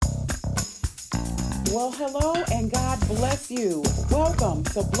Well, hello and God bless you. Welcome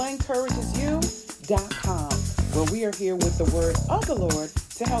to BlankEncouragesYou.com, where we are here with the word of the Lord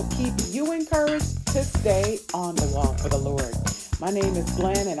to help keep you encouraged to stay on the wall for the Lord. My name is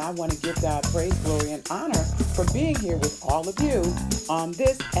Glenn, and I want to give God praise, glory, and honor for being here with all of you on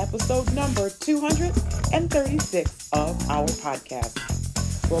this episode number 236 of our podcast.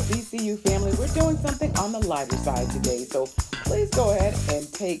 Well, BCU family, we're doing something on the lighter side today, so please go ahead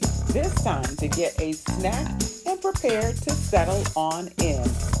and take this time to get a snack and prepare to settle on in.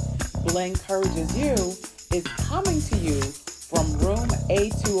 Blank Encourages You is coming to you from room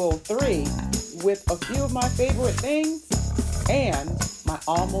A203 with a few of my favorite things and my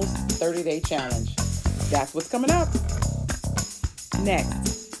almost 30-day challenge. That's what's coming up next.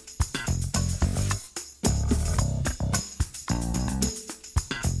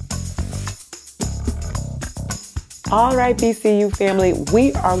 All right, BCU family,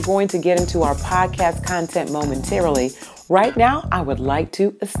 we are going to get into our podcast content momentarily. Right now, I would like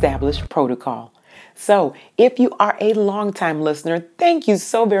to establish protocol. So if you are a longtime listener, thank you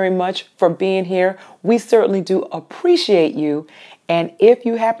so very much for being here. We certainly do appreciate you. And if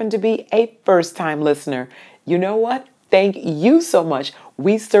you happen to be a first-time listener, you know what? Thank you so much.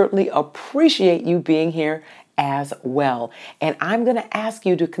 We certainly appreciate you being here as well. And I'm going to ask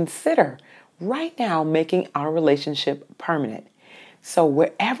you to consider right now making our relationship permanent. So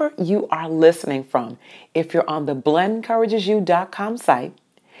wherever you are listening from, if you're on the BlankEncouragesYou.com site,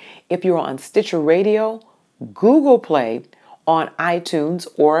 if you're on Stitcher Radio, Google Play, on iTunes,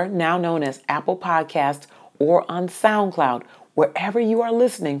 or now known as Apple Podcasts, or on SoundCloud, wherever you are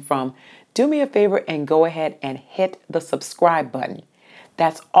listening from, do me a favor and go ahead and hit the subscribe button.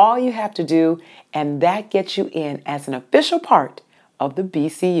 That's all you have to do, and that gets you in as an official part of the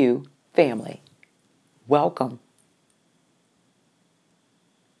BCU family. Welcome.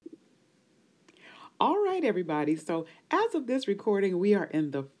 All right, everybody. So as of this recording, we are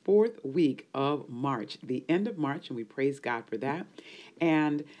in the 4th week of March, the end of March, and we praise God for that.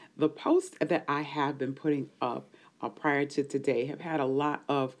 And the posts that I have been putting up prior to today have had a lot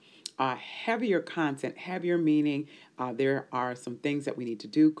of heavier content, heavier meaning. There are some things that we need to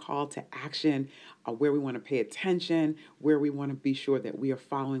do, call to action, where we want to pay attention, where we want to be sure that we are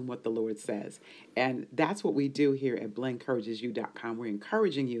following what the Lord says. And that's what we do here at BlankEncouragesYou.com. We're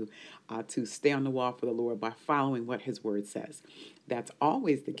encouraging you to stay on the wall for the Lord by following what His Word says. That's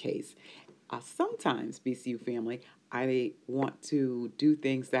always the case. Sometimes, BCU family, I want to do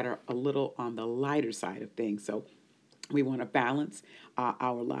things that are a little on the lighter side of things. So we want to balance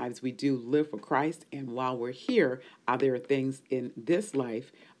our lives. We do live for Christ. And while we're here, there are things in this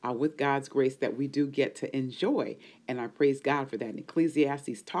life with God's grace that we do get to enjoy. And I praise God for that. And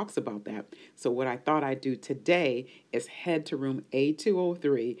Ecclesiastes talks about that. So what I thought I'd do today is head to room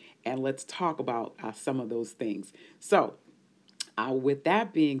A203 and let's talk about some of those things. So with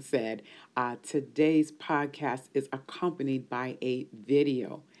that being said, today's podcast is accompanied by a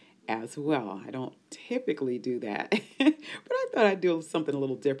video as well. I don't typically do that, but I thought I'd do something a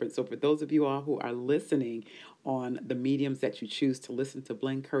little different. So for those of you all who are listening on the mediums that you choose to listen to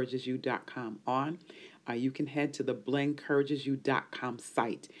BlankEncouragesYou.com on, you can head to the BlankEncouragesYou.com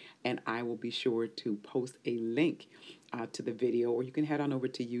site, and I will be sure to post a link to the video, or you can head on over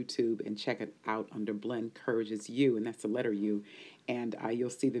to YouTube and check it out under Blend Encourages You, and that's the letter U, and you'll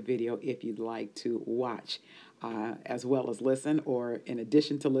see the video if you'd like to watch. As well as listen, or in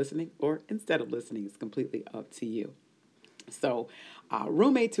addition to listening, or instead of listening. It's completely up to you. So,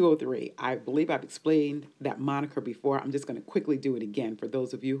 room A203, I believe I've explained that moniker before. I'm just going to quickly do it again for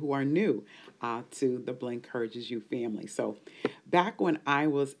those of you who are new to the Blank Encourages You family. So, back when I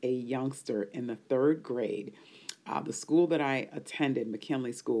was a youngster in the 3rd grade, the school that I attended,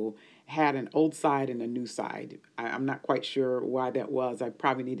 McKinley School, had an old side and a new side. I'm not quite sure why that was. I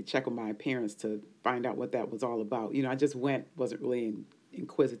probably need to check with my parents to find out what that was all about. I just wasn't really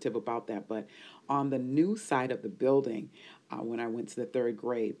inquisitive about that. But on the new side of the building, when I went to the 3rd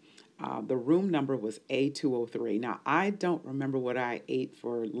grade, the room number was A203. Now, I don't remember what I ate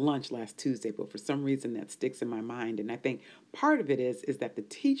for lunch last Tuesday, but for some reason that sticks in my mind. And I think part of it is that the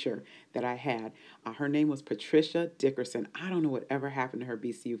teacher that I had, her name was Patricia Dickerson. I don't know whatever happened to her,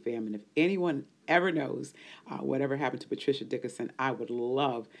 BCU fam. And if anyone ever knows whatever happened to Patricia Dickerson, I would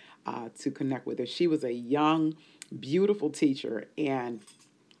love to connect with her. She was a young, beautiful teacher, and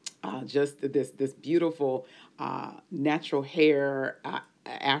just this beautiful natural hair,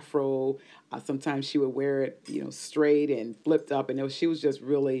 afro. Sometimes she would wear it, straight and flipped up, and she was just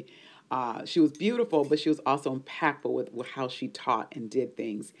really, she was beautiful, but she was also impactful with how she taught and did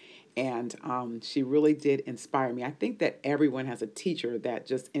things. And she really did inspire me. I think that everyone has a teacher that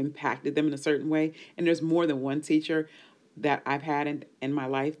just impacted them in a certain way. And there's more than one teacher that I've had in my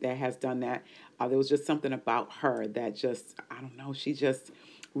life that has done that. There was just something about her that just, I don't know, she just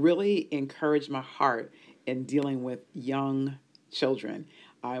really encouraged my heart in dealing with young children.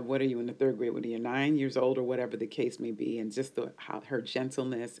 What are you in the third grade? What are you, 9 years old or whatever the case may be? And just how her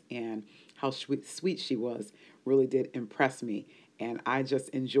gentleness and how sweet she was really did impress me. And I just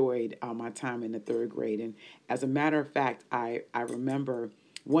enjoyed my time in the third grade. And as a matter of fact, I remember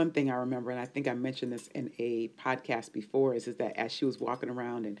one thing I remember, and I think I mentioned this in a podcast before, is that as she was walking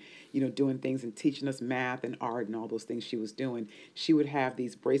around and, doing things and teaching us math and art and all those things she was doing, she would have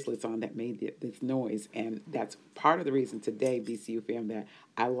these bracelets on that made this noise. And that's part of the reason today, BCU fam, that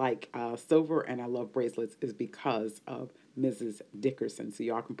I like silver and I love bracelets is because of Mrs. Dickerson. So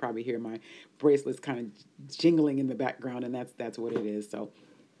y'all can probably hear my bracelets kind of jingling in the background, and that's what it is. So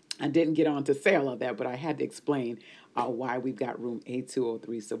I didn't get on to say all of that, but I had to explain why we've got room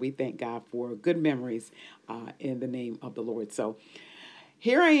A203. So we thank God for good memories in the name of the Lord. So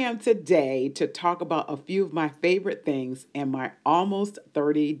here I am today to talk about a few of my favorite things and my almost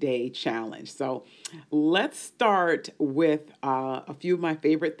 30-day challenge. So let's start with a few of my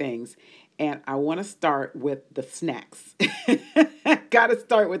favorite things. And I want to start with the snacks. Got to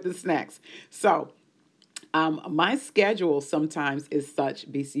start with the snacks. So my schedule sometimes is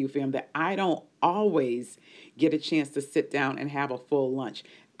such, BCU fam, that I don't always get a chance to sit down and have a full lunch.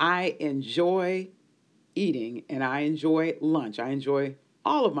 I enjoy eating and I enjoy lunch. I enjoy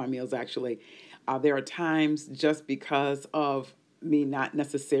all of my meals, actually. There are times just because of me not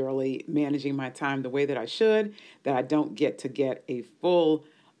necessarily managing my time the way that I should, that I don't get a full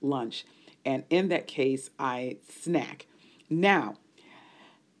lunch. And in that case, I snack. Now,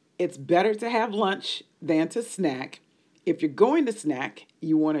 it's better to have lunch than to snack. If you're going to snack,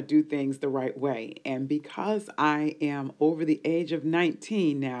 you want to do things the right way. And because I am over the age of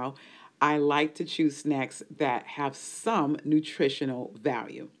 19 now, I like to choose snacks that have some nutritional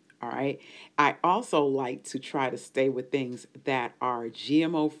value. All right. I also like to try to stay with things that are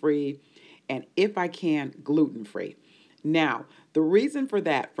GMO free and, if I can, gluten free. Now, the reason for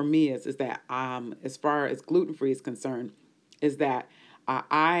that for me is that as far as gluten free is concerned, is that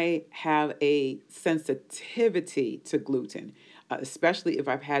I have a sensitivity to gluten, especially if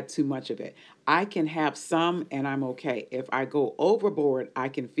I've had too much of it. I can have some and I'm okay. If I go overboard, I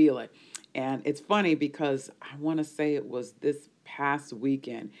can feel it. And it's funny because I want to say it was this past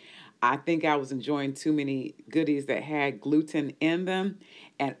weekend. I think I was enjoying too many goodies that had gluten in them,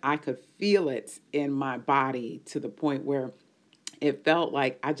 and I could feel it in my body to the point where it felt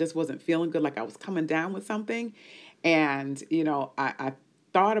like I just wasn't feeling good, like I was coming down with something. And, I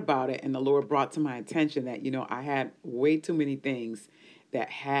thought about it, and the Lord brought to my attention that, I had way too many things that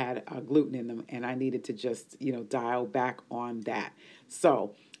had gluten in them, and I needed to just, dial back on that.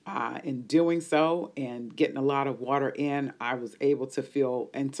 So, in doing so and getting a lot of water in, I was able to feel,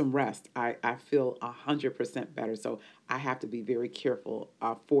 and some rest, I feel 100% better. So I have to be very careful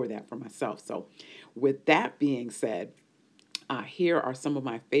for that for myself. So with that being said, here are some of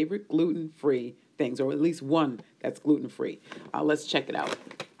my favorite gluten-free things, or at least one that's gluten-free. Let's check it out.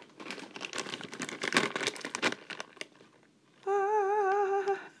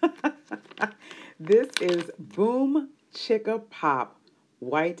 This is Boom Chicka Pop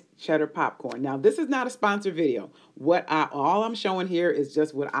white cheddar popcorn. Now, this is not a sponsored video. All I'm showing here is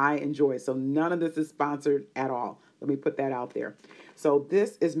just what I enjoy. So none of this is sponsored at all. Let me put that out there. So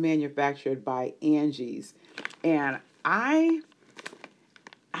this is manufactured by Angie's, and I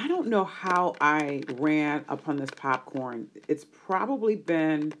don't know how I ran upon this popcorn. It's probably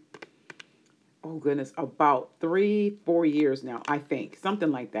been, oh goodness, about 3-4 years now, I think,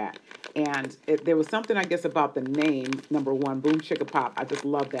 something like that. And there was something, I guess, about the name, number one, Boom Chicka Pop. I just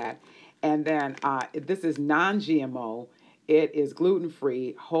love that. And then this is non-GMO. It is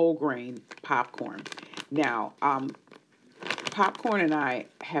gluten-free, whole grain popcorn. Now, popcorn and I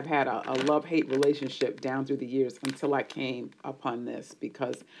have had a love-hate relationship down through the years until I came upon this,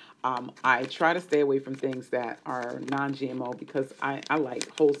 because I try to stay away from things that are non-GMO because I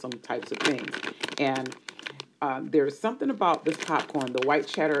like wholesome types of things. And there's something about this popcorn. The white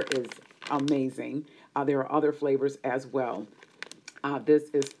cheddar is amazing. There are other flavors as well. This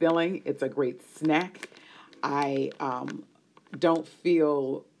is filling. It's a great snack. I don't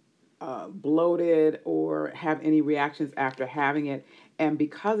feel bloated or have any reactions after having it. And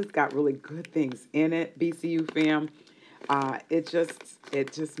because it's got really good things in it, BCU fam, it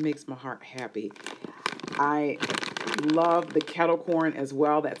just makes my heart happy. I Love the kettle corn as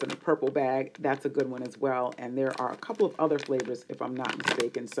well. That's in a purple bag. That's a good one as well. And there are a couple of other flavors, if I'm not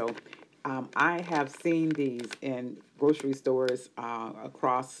mistaken. So I have seen these in grocery stores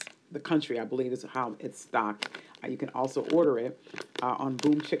across the country, I believe is how it's stocked. You can also order it on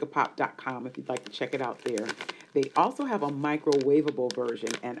boomchickapop.com if you'd like to check it out there. They also have a microwavable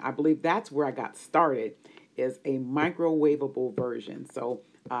version, and I believe that's where I got started, is a microwavable version. So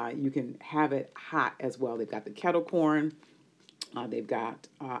you can have it hot as well. They've got the kettle corn. They've got,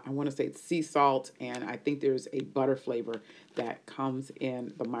 I want to say it's sea salt, and I think there's a butter flavor that comes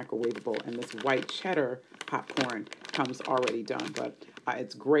in the microwavable. And this white cheddar popcorn comes already done. But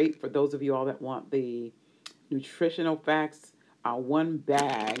it's great for those of you all that want the nutritional facts. One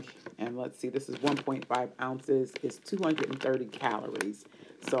bag, and let's see, this is 1.5 ounces, is 230 calories.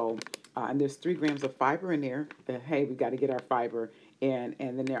 So, and there's 3 grams of fiber in there. Hey, we got to get our fiber. And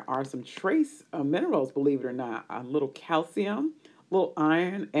then there are some trace minerals, believe it or not, a little calcium, a little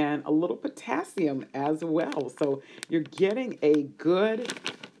iron, and a little potassium as well. So you're getting a good,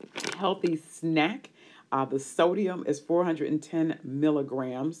 healthy snack. The sodium is 410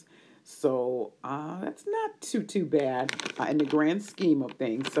 milligrams. So that's not too bad in the grand scheme of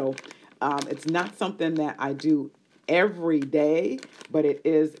things. So it's not something that I do every day, but it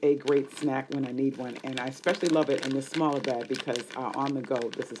is a great snack when I need one. And I especially love it in the smaller bag because on the go,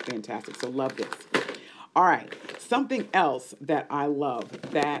 this is fantastic. So love this. All right, something else that I love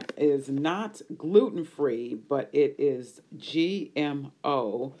that is not gluten-free, but it is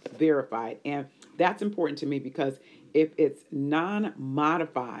GMO verified. And that's important to me because if it's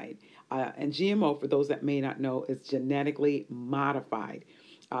non-modified, and GMO, for those that may not know, is genetically modified.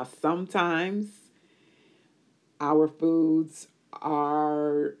 Sometimes our foods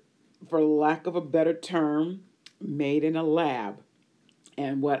are, for lack of a better term, made in a lab.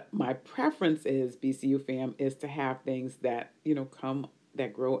 And what my preference is, BCU fam, is to have things that,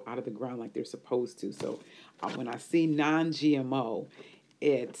 that grow out of the ground like they're supposed to. So when I see non-GMO,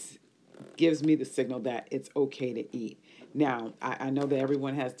 it gives me the signal that it's okay to eat. Now, I know that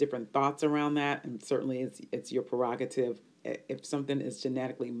everyone has different thoughts around that, and certainly it's your prerogative. If something is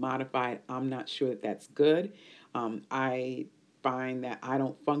genetically modified, I'm not sure that that's good. I find that I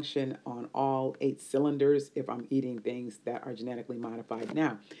don't function on all 8 cylinders if I'm eating things that are genetically modified.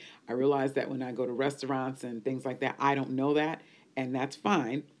 Now, I realize that when I go to restaurants and things like that, I don't know that, and that's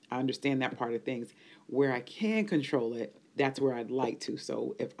fine. I understand that part of things. Where I can control it, that's where I'd like to.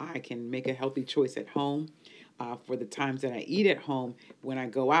 So if I can make a healthy choice at home, for the times that I eat at home, when I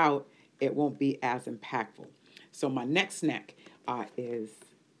go out, it won't be as impactful. So my next snack is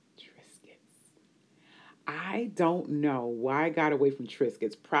Triscuits. I don't know why I got away from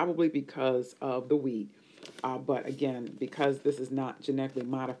Triscuits. Probably because of the wheat. But again, because this is not genetically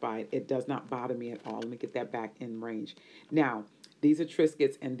modified, it does not bother me at all. Let me get that back in range. Now, these are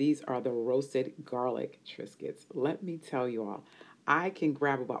Triscuits, and these are the roasted garlic Triscuits. Let me tell you all, I can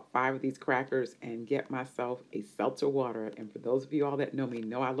grab about 5 of these crackers and get myself a seltzer water. And for those of you all that know me,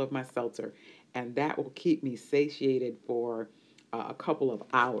 know I love my seltzer. And that will keep me satiated for a couple of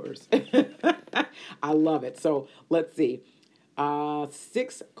hours. I love it. So let's see.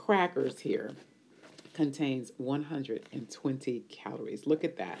 6 crackers here contains 120 calories. Look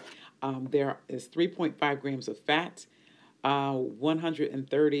at that. There is 3.5 grams of fat,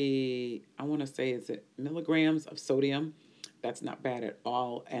 130, I want to say, is it milligrams of sodium? That's not bad at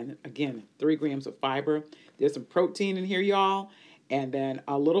all. And again, 3 grams of fiber. There's some protein in here, y'all. And then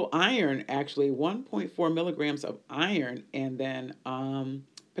a little iron, actually 1.4 milligrams of iron. And then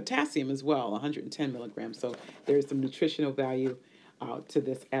potassium as well, 110 milligrams. So there's some nutritional value to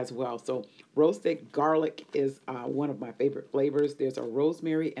this as well. So roasted garlic is one of my favorite flavors. There's a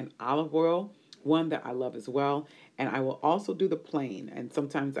rosemary and olive oil one that I love as well. And I will also do the plain. And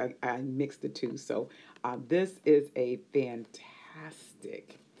sometimes I mix the two. So this is a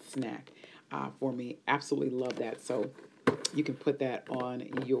fantastic snack for me. Absolutely love that. So you can put that on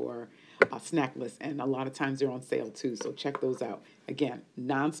your snack list. And a lot of times they're on sale too. So check those out. Again,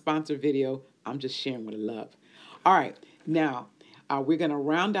 non-sponsored video. I'm just sharing what I love. All right. Now, we're going to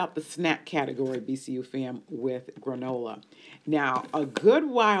round out the snack category, BCU fam, with granola. Now, a good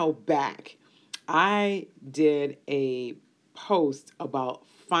while back, I did a post about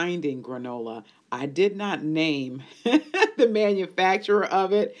finding granola. I did not name the manufacturer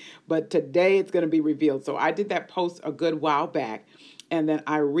of it, but today it's going to be revealed. So I did that post a good while back, and then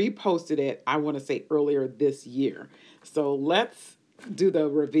I reposted it, I want to say earlier this year. So let's do the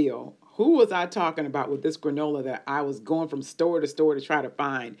reveal. Who was I talking about with this granola that I was going from store to store to try to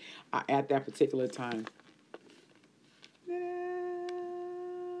find at that particular time?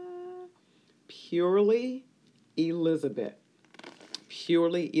 Purely Elizabeth.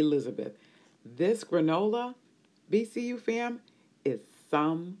 Purely Elizabeth. This granola, BCU fam, is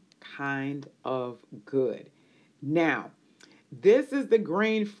some kind of good. Now, this is the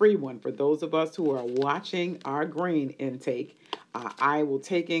grain-free one for those of us who are watching our grain intake. I will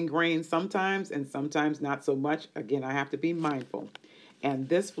take in grain sometimes and sometimes not so much. Again, I have to be mindful. And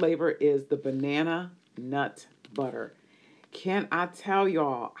this flavor is the banana nut butter. Can I tell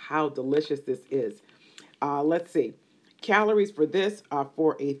y'all how delicious this is? Let's see. Calories for this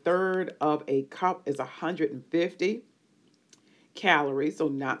for a third of a cup is 150 calories, so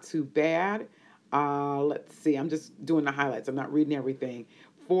not too bad. Let's see. I'm just doing the highlights. I'm not reading everything.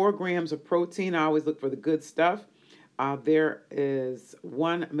 4 grams of protein. I always look for the good stuff. There is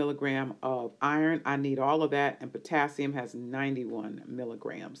 1 milligram of iron. I need all of that. And potassium has 91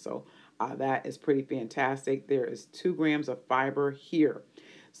 milligrams. So that is pretty fantastic. There is 2 grams of fiber here.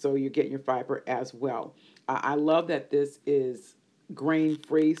 So you're getting your fiber as well. I love that this is grain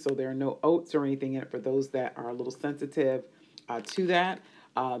free. So there are no oats or anything in it for those that are a little sensitive to that.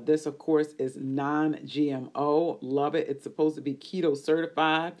 This, of course, is non-GMO. Love it. It's supposed to be keto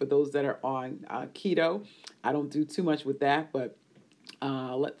certified for those that are on keto. I don't do too much with that, but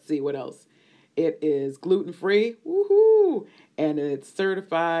let's see what else. It is gluten-free, woohoo, and it's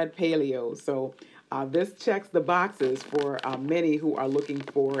certified paleo. So this checks the boxes for many who are looking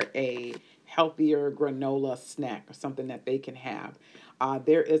for a healthier granola snack or something that they can have.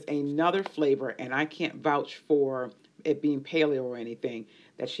 There is another flavor, and I can't vouch for it being paleo or anything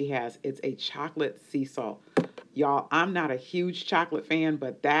that she has. It's a chocolate sea salt. Y'all, I'm not a huge chocolate fan,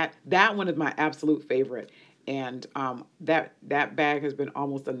 but that one is my absolute favorite. And that bag has been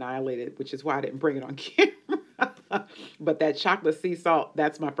almost annihilated, which is why I didn't bring it on camera. But that chocolate sea salt,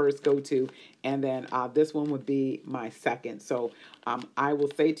 that's my first go-to. And then this one would be my second. So I will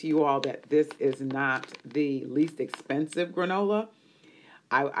say to you all that this is not the least expensive granola.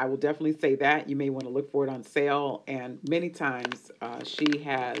 I will definitely say that. You may want to look for it on sale. And many times she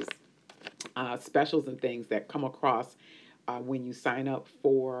has specials and things that come across when you sign up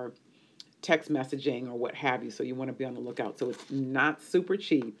for text messaging or what have you. So you want to be on the lookout. So it's not super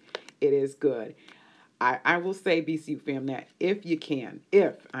cheap. It is good. I will say, BCU fam, that if you can,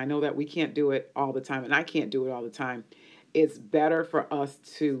 I know that we can't do it all the time, and I can't do it all the time, it's better for us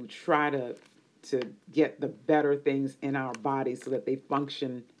to try to get the better things in our bodies so that they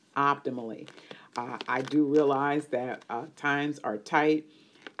function optimally. I do realize that times are tight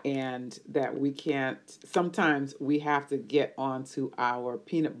and that we can't, sometimes we have to get onto our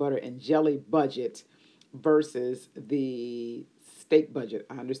peanut butter and jelly budget versus the steak budget.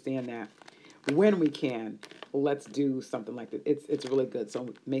 I understand that. When we can, let's do something like that. It's really good. So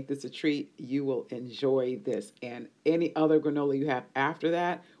make this a treat. You will enjoy this. And any other granola you have after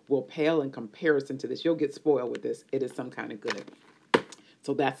that will pale in comparison to this. You'll get spoiled with this. It is some kind of good.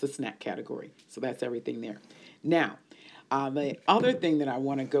 So that's the snack category. So that's everything there. Now, the other thing that I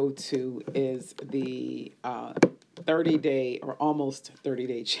want to go to is the 30-day or almost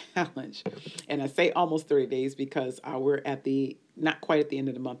 30-day challenge. And I say almost 30 days because we're at not quite at the end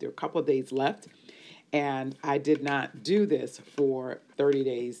of the month. There are a couple of days left. And I did not do this for 30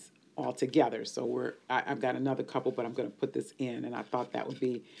 days altogether. So I've got another couple, but I'm going to put this in. And I thought that would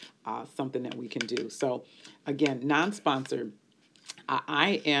be something that we can do. So again, non-sponsored.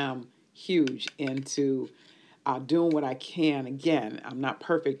 I am huge into doing what I can. Again, I'm not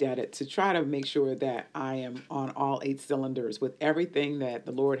perfect at it, to try to make sure that I am on all 8 cylinders with everything that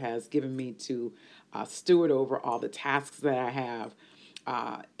the Lord has given me to steward over, all the tasks that I have.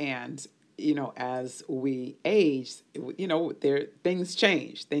 And, as we age, things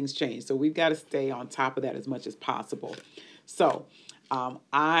change. So we've got to stay on top of that as much as possible. So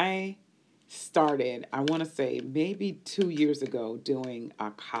I started, I want to say maybe 2 years ago, doing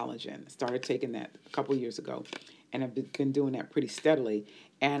collagen. Started taking that a couple years ago, and I've been doing that pretty steadily.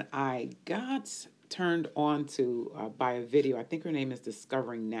 And I got turned on to by a video. I think her name is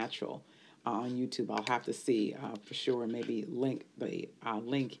Discovering Natural on YouTube. I'll have to see for sure, maybe link the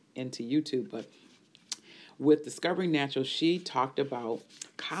link into YouTube. But with Discovering Natural, she talked about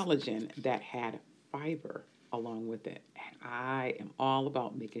collagen that had fiber along with it. And I am all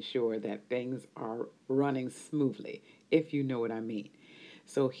about making sure that things are running smoothly, if you know what I mean.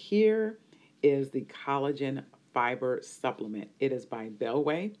 So here is the collagen fiber supplement. It is by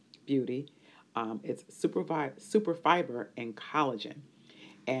Bellway Beauty. It's super fiber and collagen.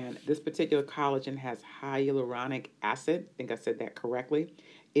 And this particular collagen has hyaluronic acid. I think I said that correctly.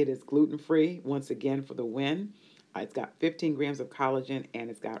 It is gluten-free, once again, for the win. It's got 15 grams of collagen,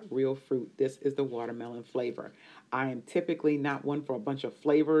 and it's got real fruit. This is the watermelon flavor. I am typically not one for a bunch of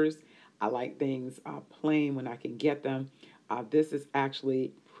flavors. I like things plain when I can get them. This is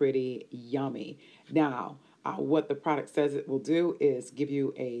actually pretty yummy. Now, what the product says it will do is give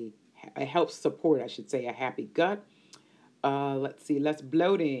you it helps support, I should say, a happy gut. Let's see, less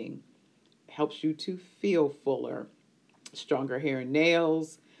bloating, helps you to feel fuller, stronger hair and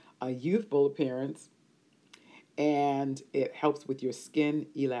nails, a youthful appearance, and it helps with your skin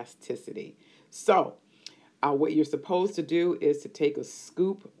elasticity. So, what you're supposed to do is to take a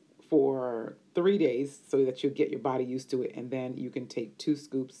scoop for 3 days so that you get your body used to it, and then you can take 2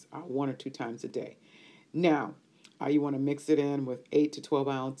 scoops 1 or 2 times a day. Now, you want to mix it in with 8 to 12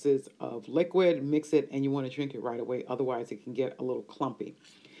 ounces of liquid, mix it, and you want to drink it right away. Otherwise, it can get a little clumpy.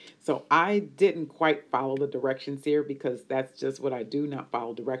 So I didn't quite follow the directions here because that's just what I do, not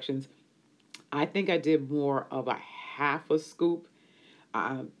follow directions. I think I did more of a half a scoop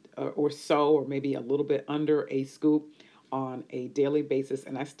uh, or so, or maybe a little bit under a scoop on a daily basis.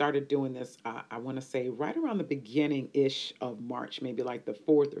 And I started doing this, I want to say, right around the beginning-ish of March, maybe like the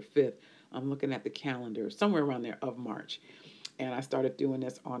 4th or 5th. I'm looking at the calendar, somewhere around there of March. And I started doing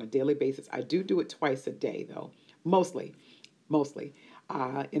this on a daily basis. I do it twice a day, though, mostly.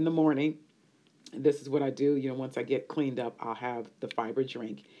 In the morning, this is what I do. Once I get cleaned up, I'll have the fiber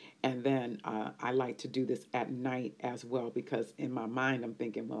drink. And then I like to do this at night as well because in my mind, I'm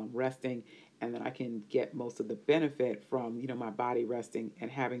thinking, well, I'm resting and then I can get most of the benefit from, my body resting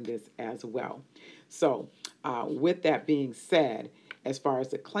and having this as well. So with that being said, as far as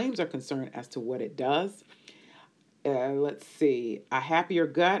the claims are concerned as to what it does, let's see, a happier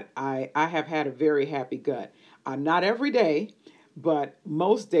gut. I have had a very happy gut. Not every day, but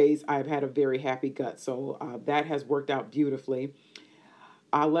most days I've had a very happy gut. So that has worked out beautifully.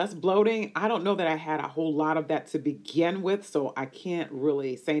 Less bloating. I don't know that I had a whole lot of that to begin with, so I can't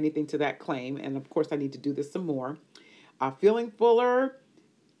really say anything to that claim. And of course, I need to do this some more. Feeling fuller.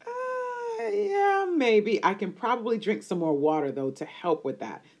 Yeah, maybe. I can probably drink some more water, though, to help with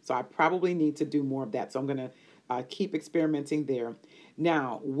that. So I probably need to do more of that. So I'm going to keep experimenting there.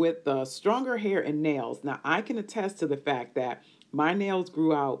 Now, with the stronger hair and nails, now I can attest to the fact that my nails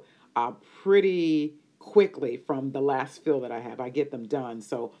grew out pretty quickly from the last fill that I have. I get them done.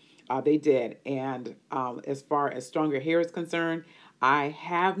 So they did. And as far as stronger hair is concerned, I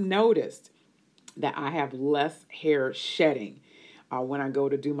have noticed that I have less hair shedding. When I go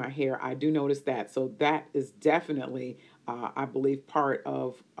to do my hair, I do notice that. So that is definitely, I believe, part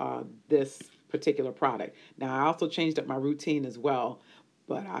of this particular product. Now, I also changed up my routine as well,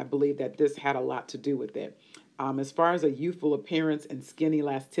 but I believe that this had a lot to do with it. As far as a youthful appearance and skin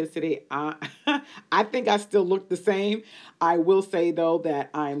elasticity, I think I still look the same. I will say, though, that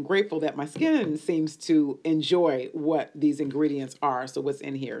I'm grateful that my skin seems to enjoy what these ingredients are, so what's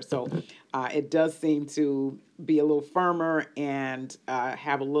in here. So it does seem to be a little firmer and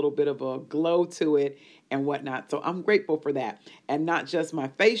have a little bit of a glow to it and whatnot. So I'm grateful for that. And not just my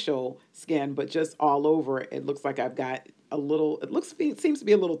facial skin, but just all over. It looks like I've got seems to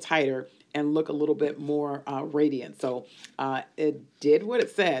be a little tighter and look a little bit more radiant. So it did what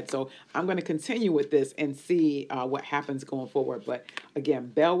it said. So I'm going to continue with this and see what happens going forward. But again,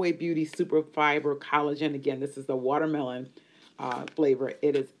 Bellway Beauty Super Fiber Collagen. Again, this is the watermelon flavor.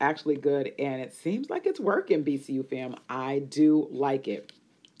 It is actually good, and it seems like it's working, BCU fam. I do like it.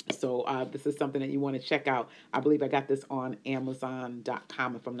 So this is something that you want to check out. I believe I got this on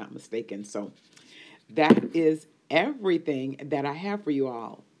Amazon.com, if I'm not mistaken. So that is everything that I have for you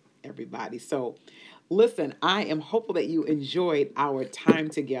all, everybody. So listen, I am hopeful that you enjoyed our time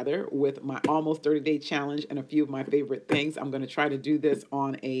together with my almost 30-day challenge and a few of my favorite things. I'm going to try to do this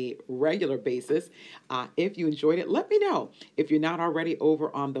on a regular basis. If you enjoyed it, let me know. If you're not already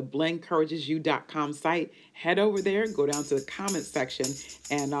over on the blencouragesyou.com site, head over there, go down to the comments section,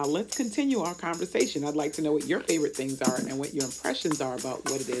 and let's continue our conversation. I'd like to know what your favorite things are and what your impressions are about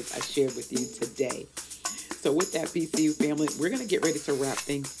what it is I shared with you today. So with that, BCU family, we're going to get ready to wrap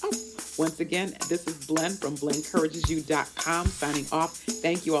things up. Once again, this is Blen from blencouragesyou.com signing off.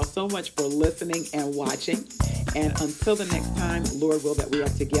 Thank you all so much for listening and watching. And until the next time, Lord will that we are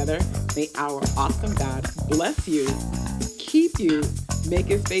together, may our awesome God bless you, keep you, make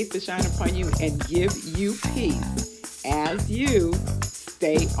his face to shine upon you, and give you peace as you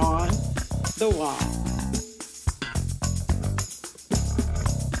stay on the wall.